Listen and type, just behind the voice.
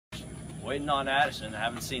Waiting on Addison. I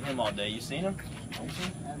haven't seen him all day. You seen him? I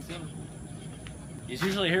haven't seen him. He's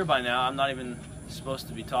usually here by now. I'm not even supposed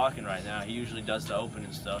to be talking right now. He usually does the open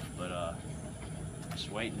and stuff, but just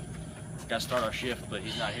waiting. Got to start our shift, but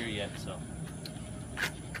he's not here yet, so.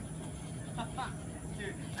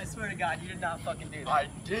 Dude, I swear to God, you did not fucking do that. I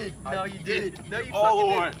did. No, you did. No, you All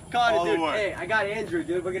fucking the did. Connor, All the dude. way. Hey, I got Andrew,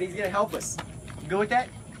 dude. He's gonna help us. You go with that?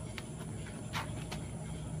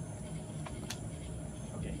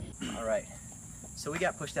 Okay. All right. So we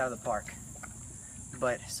got pushed out of the park,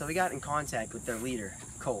 so we got in contact with their leader,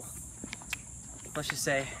 Cole. Let's just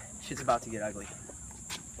say shit's about to get ugly.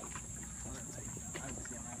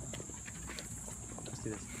 Let's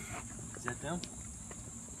do this. Is that them?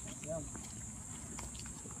 Yeah.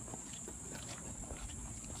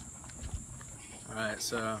 Alright,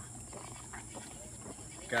 so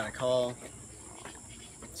got a call.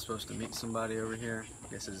 Supposed to meet somebody over here.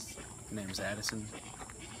 I guess his name's Addison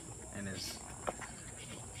and his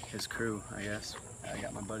crew, I guess. I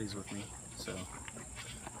got my buddies with me, so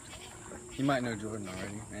you might know Jordan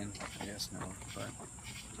already, and I guess no, but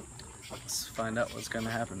let's find out what's gonna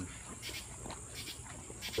happen.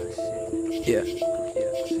 Yeah.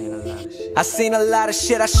 I seen a lot of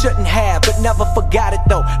shit I shouldn't have, but never forgot it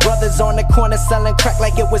though. Brothers on the corner selling crack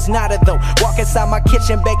like it was not a though. Walk inside my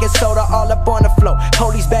kitchen, baking soda all up on the floor.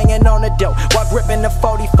 Police banging on the door while gripping the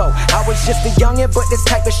 44. I was just a youngin', but this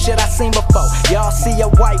type of shit I seen before. Y'all see a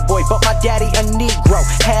white boy, but my daddy a Negro.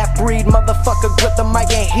 Half-breed motherfucker, grip the mic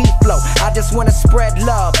and heat flow. I just wanna spread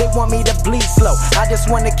love, they want me to bleed slow. I just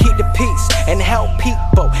wanna keep the peace and help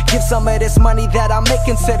people. Give some of this money that I'm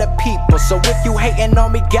making to the people. So if you hating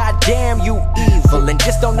on me, goddamn you evil. And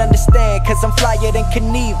just don't understand, cause I'm flyer than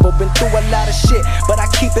Knievel. Been through a lot of shit, but I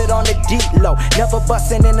keep it on the deep low. Never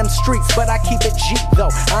bustin' in them streets, but I keep it G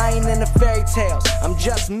though. I ain't in the fairy tales, I'm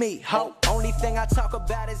just me, ho. Only thing I talk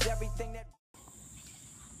about is everything that...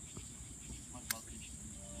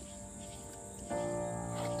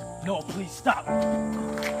 No, please stop.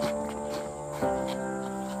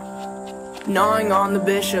 Gnawing on the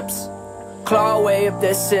bishops, claw away up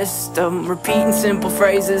their system, repeating simple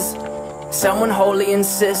phrases. Someone wholly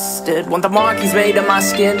insisted, want the markings made on my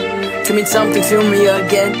skin to mean something to me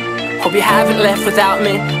again. Hope you haven't left without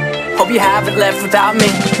me. Hope you haven't left without me.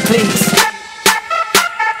 Please.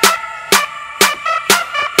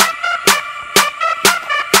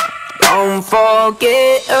 Don't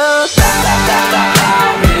forget about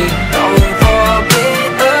me.